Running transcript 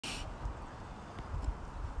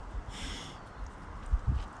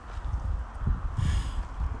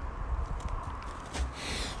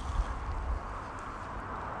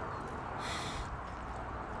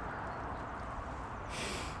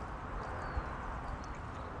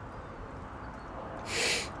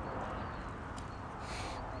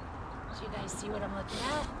see what I'm looking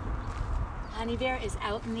at? Honey Bear is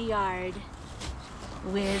out in the yard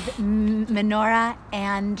with Menorah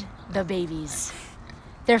and the babies.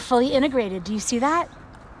 They're fully integrated. Do you see that?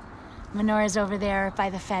 Menorah's over there by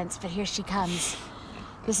the fence, but here she comes.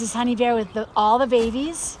 This is Honey Bear with all the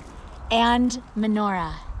babies and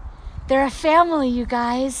Menorah. They're a family, you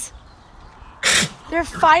guys. They're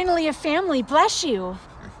finally a family. Bless you.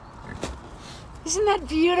 Isn't that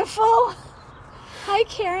beautiful? Hi,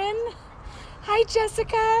 Karen. Hi,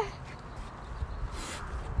 Jessica.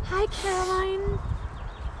 Hi, Caroline.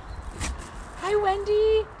 Hi,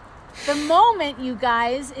 Wendy. The moment, you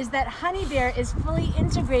guys, is that Honey Bear is fully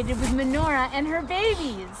integrated with Menorah and her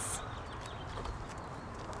babies.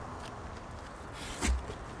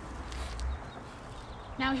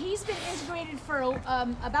 Now, he's been integrated for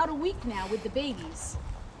about a week now with the babies.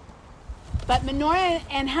 But Menorah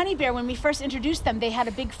and Honey Bear, when we first introduced them, they had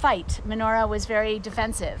a big fight. Menorah was very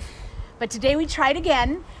defensive. But today we tried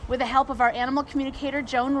again with the help of our animal communicator,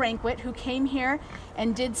 Joan Ranquet, who came here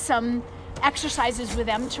and did some exercises with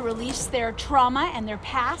them to release their trauma and their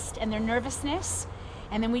past and their nervousness.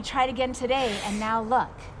 And then we tried again today, and now look.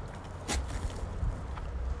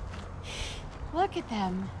 Look at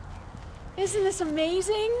them. Isn't this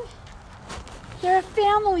amazing? They're a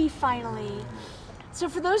family finally. So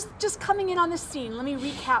for those just coming in on the scene, let me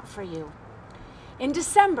recap for you. In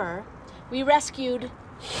December, we rescued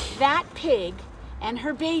that pig and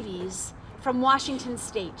her babies from Washington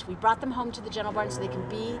State. We brought them home to the Gentle Barn so they can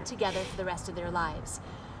be together for the rest of their lives.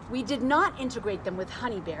 We did not integrate them with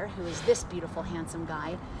Honey Bear, who is this beautiful, handsome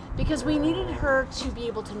guy, because we needed her to be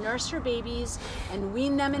able to nurse her babies and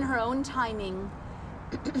wean them in her own timing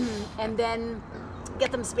and then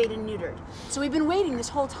get them spayed and neutered. So we've been waiting this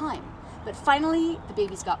whole time. But finally, the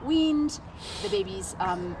babies got weaned, the babies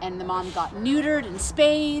and the mom got neutered and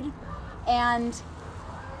spayed, and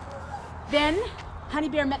then Honey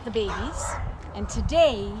Bear met the babies, and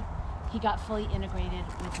today he got fully integrated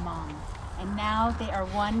with Mom. And now they are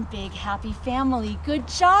one big happy family. Good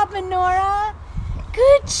job, Menorah!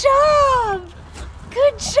 Good job!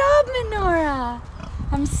 Good job, Menorah!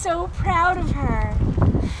 I'm so proud of her.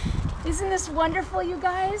 Isn't this wonderful, you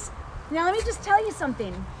guys? Now let me just tell you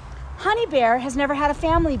something. Honey Bear has never had a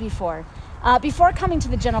family before. Before coming to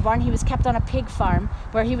the Gentle Barn, he was kept on a pig farm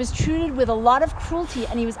where he was treated with a lot of cruelty,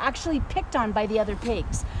 and he was actually picked on by the other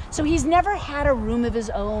pigs. So he's never had a room of his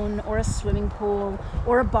own or a swimming pool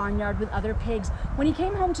or a barnyard with other pigs. When he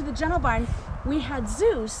came home to the Gentle Barn, we had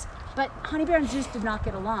Zeus, but Honey Bear and Zeus did not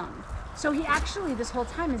get along. So he actually this whole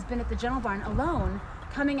time has been at the Gentle Barn alone,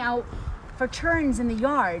 coming out for turns in the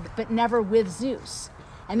yard, but never with Zeus.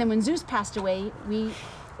 And then when Zeus passed away, we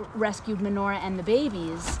rescued Menorah and the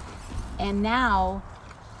babies, and now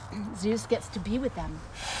Zeus gets to be with them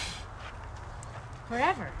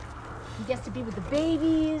forever. He gets to be with the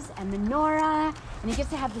babies and Menorah, and he gets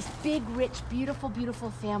to have this big, rich, beautiful, beautiful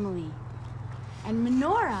family. And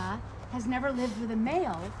Menorah has never lived with a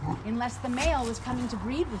male unless the male was coming to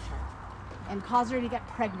breed with her and caused her to get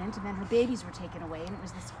pregnant, and then her babies were taken away, and it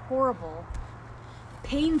was this horrible,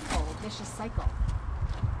 painful, vicious cycle.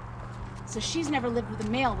 So she's never lived with a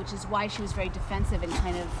male, which is why she was very defensive and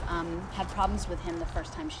kind of had problems with him the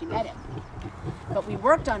first time she met him. But we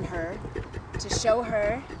worked on her to show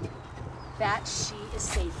her that she is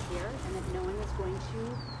safe here and that no one is going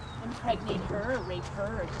to impregnate her or rape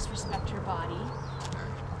her or disrespect her body.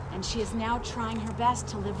 And she is now trying her best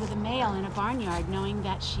to live with a male in a barnyard, knowing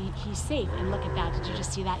that he's safe. And look at that. Did you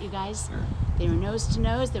just see that, you guys? They were nose to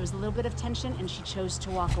nose. There was a little bit of tension, and she chose to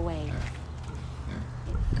walk away.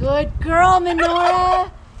 Good girl,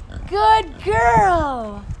 Menorah. Good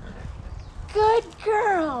girl. Good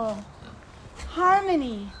girl.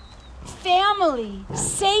 Harmony, family,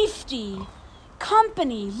 safety,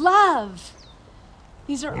 company, love.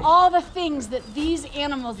 These are all the things that these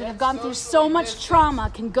animals that have gone through so much trauma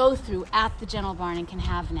can go through at the Gentle Barn and can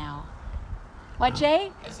have now. What,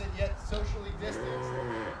 Jay? I said yet socially distanced.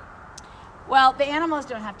 Well, the animals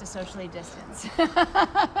don't have to socially distance.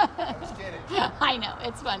 I was kidding. I know,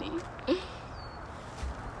 it's funny.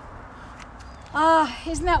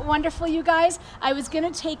 Isn't that wonderful, you guys? I was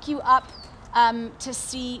going to take you up to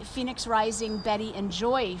see Phoenix Rising, Betty, and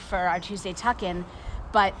Joy for our Tuesday tuck-in,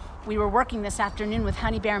 but we were working this afternoon with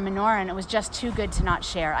Honey Bear and Menorah, and it was just too good to not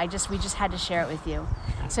share. We just had to share it with you.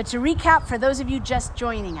 So to recap, for those of you just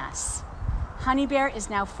joining us, Honey Bear is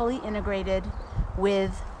now fully integrated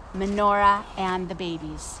with Menorah and the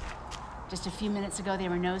babies. Just a few minutes ago, they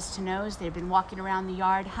were nose to nose. They had been walking around the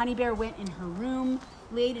yard. Honey Bear went in her room,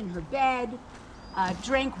 laid in her bed,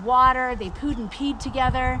 drank water. They pooed and peed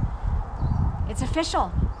together. It's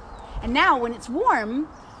official. And now when it's warm,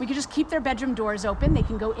 We could just keep their bedroom doors open. They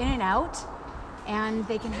can go in and out, and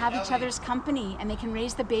they can have each other's company, and they can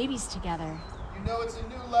raise the babies together. You know it's a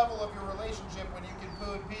new level of your relationship when you can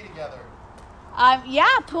poo and pee together. Yeah,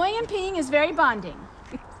 pooing and peeing is very bonding.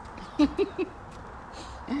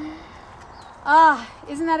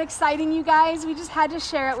 Isn't that exciting, you guys? We just had to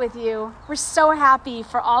share it with you. We're so happy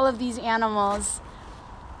for all of these animals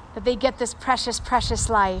that they get this precious, precious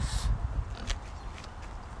life.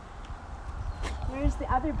 Where's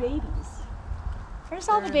the other babies? Where's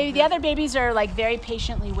all the babies? The other babies are like very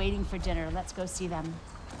patiently waiting for dinner. Let's go see them.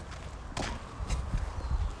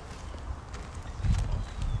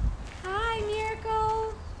 Hi,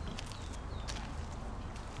 Miracle.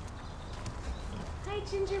 Hi,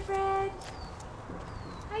 Gingerbread.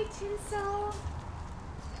 Hi, Tinsel.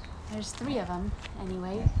 There's 3 of them,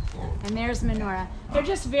 anyway. And there's Menorah. They're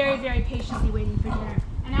just very, very patiently waiting for dinner.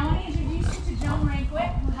 And I want to introduce you to Joan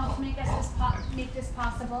Ranquet, who helped make this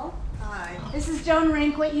possible. Hi. This is Joan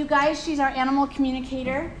Ranquet, you guys. She's our animal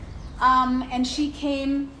communicator. And she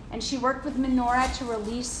came and she worked with Menorah to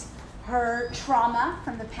release her trauma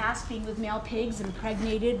from the past, being with male pigs,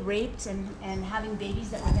 impregnated, raped, and having babies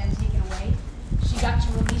that were then taken away. She got to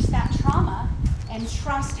release that trauma and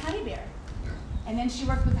trust Honey Bear. And then she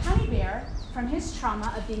worked with Honey Bear from his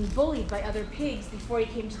trauma of being bullied by other pigs before he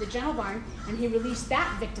came to the Gentle Barn, and he released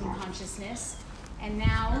that victim consciousness, and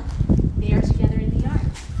now they are together in the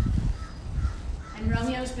yard. And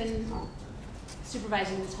Romeo's been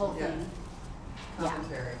supervising this whole thing.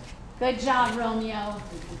 Commentary. Good job, Romeo.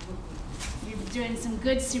 You're doing some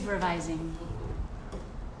good supervising.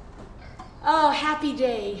 Oh, happy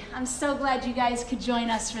day. I'm so glad you guys could join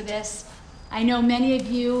us for this. I know many of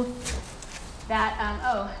you that,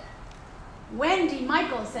 Wendy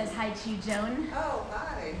Michael says hi to you, Joan. Oh,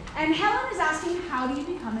 hi. And Helen is asking, how do you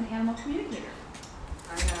become an animal communicator?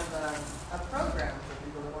 I have a program for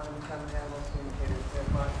people who want to become animal communicators. We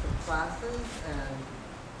have lots of classes,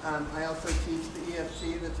 and I also teach the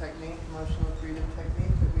EFT, the technique, emotional freedom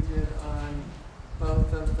technique, that we did on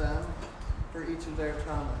both of them for each of their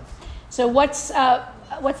traumas. So what's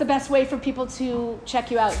the best way for people to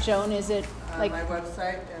check you out, Joan? Is it like my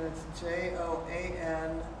website, and it's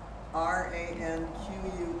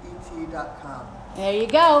JoanRanquet.com. There you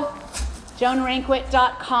go.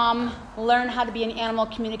 JoanRanquet.com. Learn how to be an animal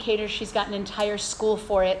communicator. She's got an entire school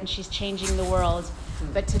for it, and she's changing the world.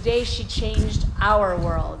 But today she changed our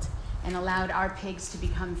world and allowed our pigs to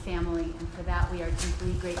become family, and for that we are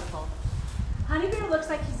deeply grateful. Honey Bear looks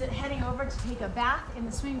like he's heading over to take a bath in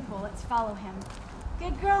the swimming pool. Let's follow him.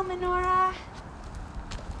 Good girl, Menorah.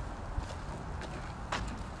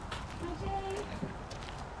 Hi, Jay.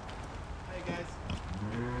 Hey guys.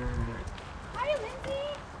 Hi, Lindsay.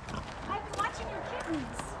 I've been watching your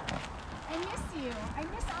kittens. I miss you. I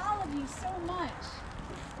miss all of you so much.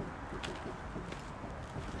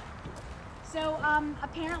 So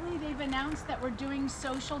apparently they've announced that we're doing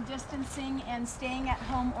social distancing and staying at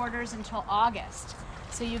home orders until August.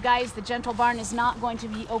 So you guys, the Gentle Barn is not going to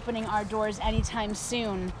be opening our doors anytime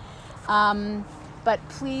soon. But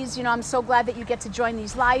please, I'm so glad that you get to join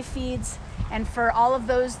these live feeds. And for all of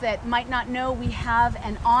those that might not know, we have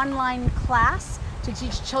an online class to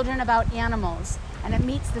teach children about animals. And it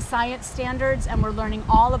meets the science standards, and we're learning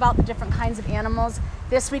all about the different kinds of animals.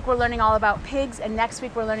 This week we're learning all about pigs, and next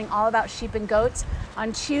week we're learning all about sheep and goats.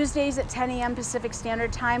 On Tuesdays at 10 a.m. Pacific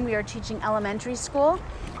Standard Time, we are teaching elementary school.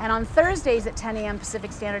 And on Thursdays at 10 a.m.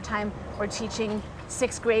 Pacific Standard Time, we're teaching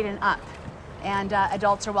 6th grade and up. And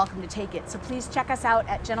adults are welcome to take it. So please check us out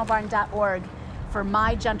at gentlebarn.org for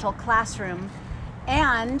My Gentle Classroom.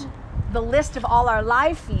 And the list of all our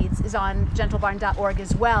live feeds is on gentlebarn.org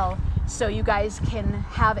as well, so you guys can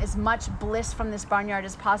have as much bliss from this barnyard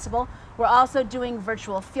as possible. We're also doing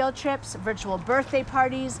virtual field trips, virtual birthday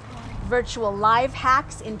parties, virtual live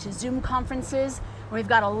hacks into Zoom conferences. We've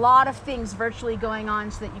got a lot of things virtually going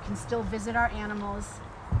on so that you can still visit our animals,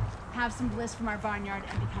 have some bliss from our barnyard,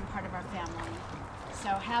 and become part of our family. So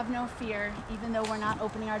have no fear, even though we're not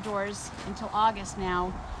opening our doors until August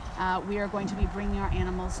now, we are going to be bringing our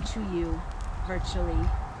animals to you virtually.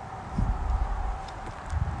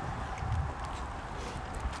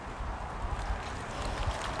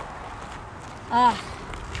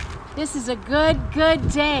 This is a good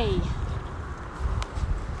day.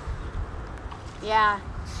 Yeah.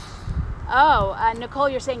 Oh, Nicole,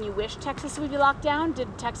 you're saying you wish Texas would be locked down?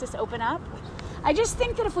 Did Texas open up? I just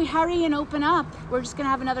think that if we hurry and open up, we're just going to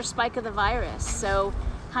have another spike of the virus. So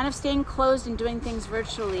kind of staying closed and doing things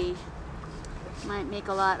virtually might make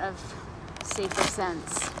a lot of safer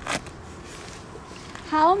sense.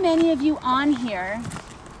 How many of you on here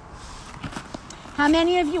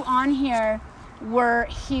were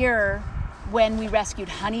here when we rescued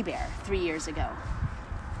Honey Bear 3 years ago?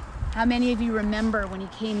 How many of you remember when he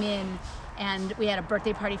came in and we had a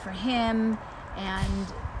birthday party for him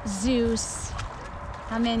and Zeus?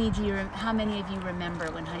 How many of you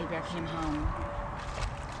remember when Honey Bear came home?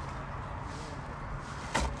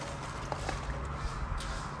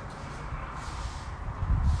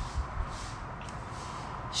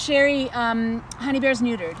 Sherry, Honey Bear's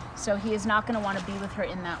neutered, so he is not going to want to be with her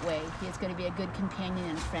in that way. He is going to be a good companion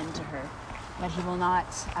and friend to her, but he will not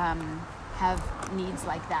have needs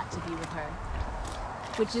like that to be with her,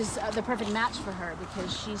 which is the perfect match for her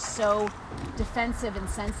because she's so defensive and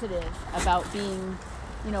sensitive about being,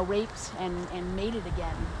 you know, raped and mated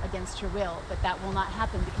again against her will, but that will not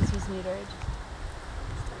happen because he's neutered.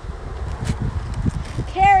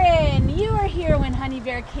 Karen, you were here when Honey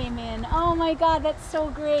Bear came in. Oh my God, that's so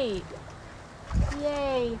great.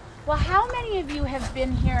 Yay. Well, how many of you have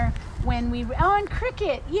been here when we, oh, and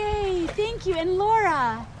Cricket, yay, thank you, and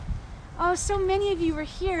Laura. Oh, so many of you were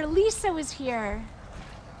here. Lisa was here.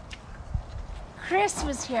 Chris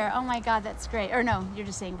was here. Oh my God, that's great. Or no, you're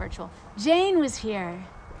just saying virtual. Jane was here.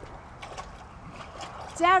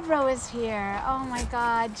 Deborah was here. Oh my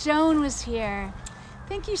God, Joan was here.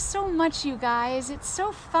 Thank you so much, you guys. It's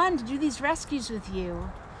so fun to do these rescues with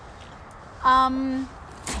you. And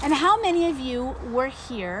how many of you were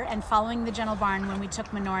here and following the Gentle Barn when we took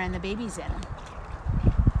Menorah and the babies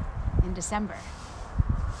in December?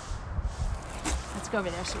 Let's go over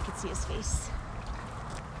there so we can see his face.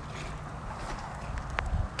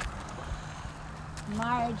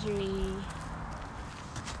 Marjorie.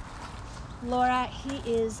 Laura, he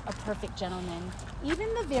is a perfect gentleman.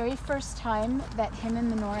 Even the very first time that him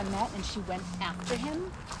and Menorah met and she went after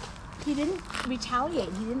him, he didn't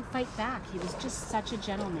retaliate, he didn't fight back. He was just such a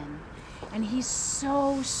gentleman. And he's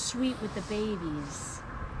so sweet with the babies.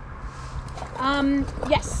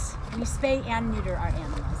 Yes, we spay and neuter our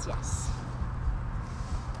animals, yes.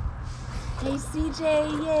 Hey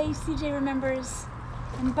CJ, yay, CJ remembers.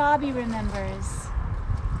 And Bobby remembers.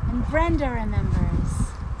 And Brenda remembers.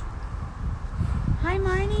 Hi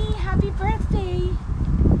Marnie, happy birthday.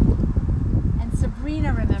 And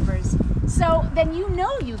Sabrina remembers. So then you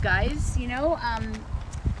know, you guys, you know,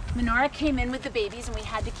 Menorah came in with the babies and we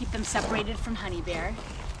had to keep them separated from Honey Bear.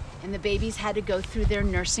 And the babies had to go through their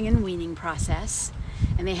nursing and weaning process.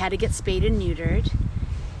 And they had to get spayed and neutered.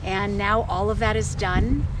 And now all of that is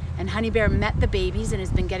done. And Honey Bear met the babies and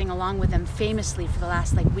has been getting along with them famously for the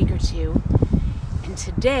last week or two. And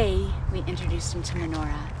today we introduced him to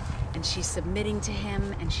Menorah. And she's submitting to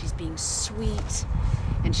him and she's being sweet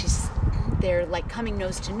and they're like coming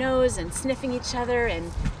nose to nose and sniffing each other and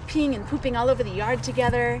peeing and pooping all over the yard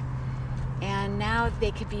together. And now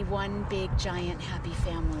they could be one big giant happy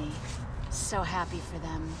family. So happy for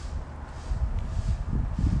them.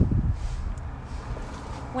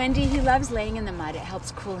 Wendy, he loves laying in the mud. It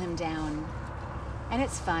helps cool him down. And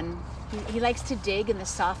it's fun. He likes to dig in the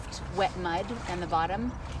soft, wet mud on the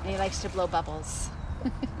bottom and he likes to blow bubbles.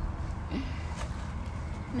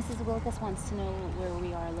 Mrs. Wilkes wants to know where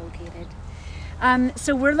we are located.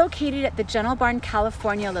 So we're located at the Gentle Barn,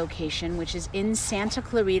 California location, which is in Santa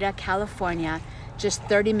Clarita, California, just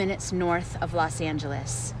 30 minutes north of Los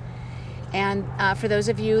Angeles. And for those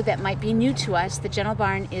of you that might be new to us, the Gentle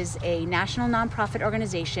Barn is a national nonprofit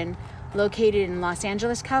organization located in Los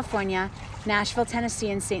Angeles, California, Nashville, Tennessee,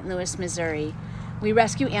 and St. Louis, Missouri. We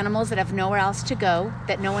rescue animals that have nowhere else to go,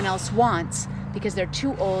 that no one else wants, because they're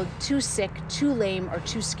too old, too sick, too lame, or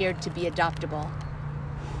too scared to be adoptable.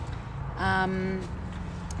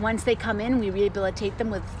 Once they come in, we rehabilitate them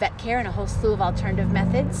with vet care and a whole slew of alternative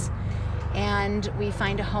methods, and we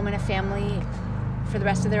find a home and a family for the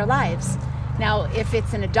rest of their lives. Now, if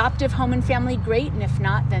it's an adoptive home and family, great, and if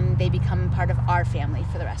not, then they become part of our family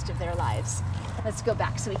for the rest of their lives. Let's go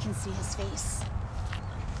back so we can see his face.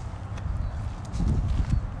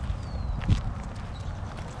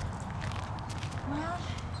 Well,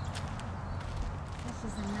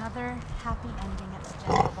 this is another happy ending at the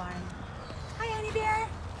Gentle Barn. Hi, Honey Bear.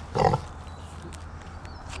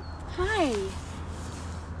 Hi.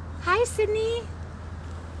 Hi, Sydney.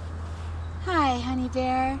 Hi, Honey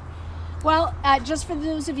Bear. Well, just for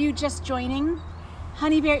those of you just joining,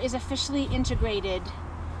 Honey Bear is officially integrated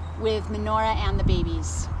with Menorah and the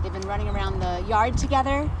babies. They've been running around the yard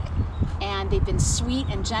together, and they've been sweet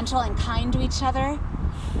and gentle and kind to each other.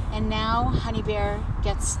 And now Honey Bear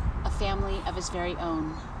gets a family of his very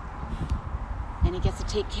own. And he gets to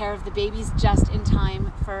take care of the babies just in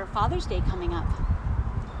time for Father's Day coming up.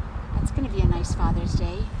 That's gonna be a nice Father's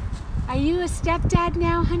Day. Are you a stepdad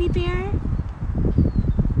now, Honey Bear?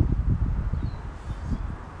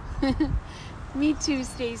 Me too,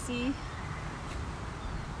 Stacy.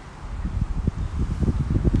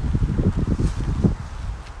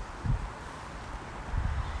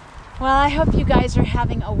 Well, I hope you guys are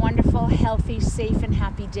having a wonderful, healthy, safe, and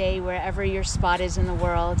happy day wherever your spot is in the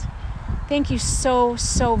world. Thank you so,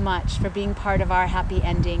 so much for being part of our happy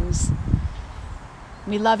endings.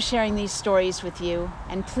 We love sharing these stories with you,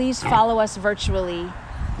 and please follow us virtually.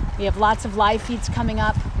 We have lots of live feeds coming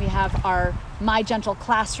up. We have our My Gentle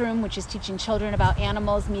Classroom, which is teaching children about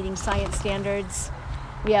animals meeting science standards.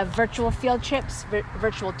 We have virtual field trips,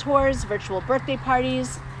 virtual tours, virtual birthday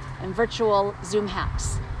parties, and virtual Zoom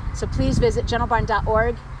hacks. So please visit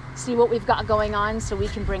gentlebarn.org, see what we've got going on so we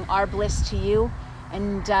can bring our bliss to you.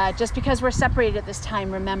 And just because we're separated at this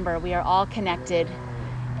time, remember, we are all connected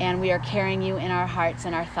and we are carrying you in our hearts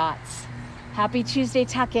and our thoughts. Happy Tuesday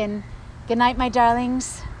tuck-in. Good night, my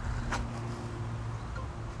darlings.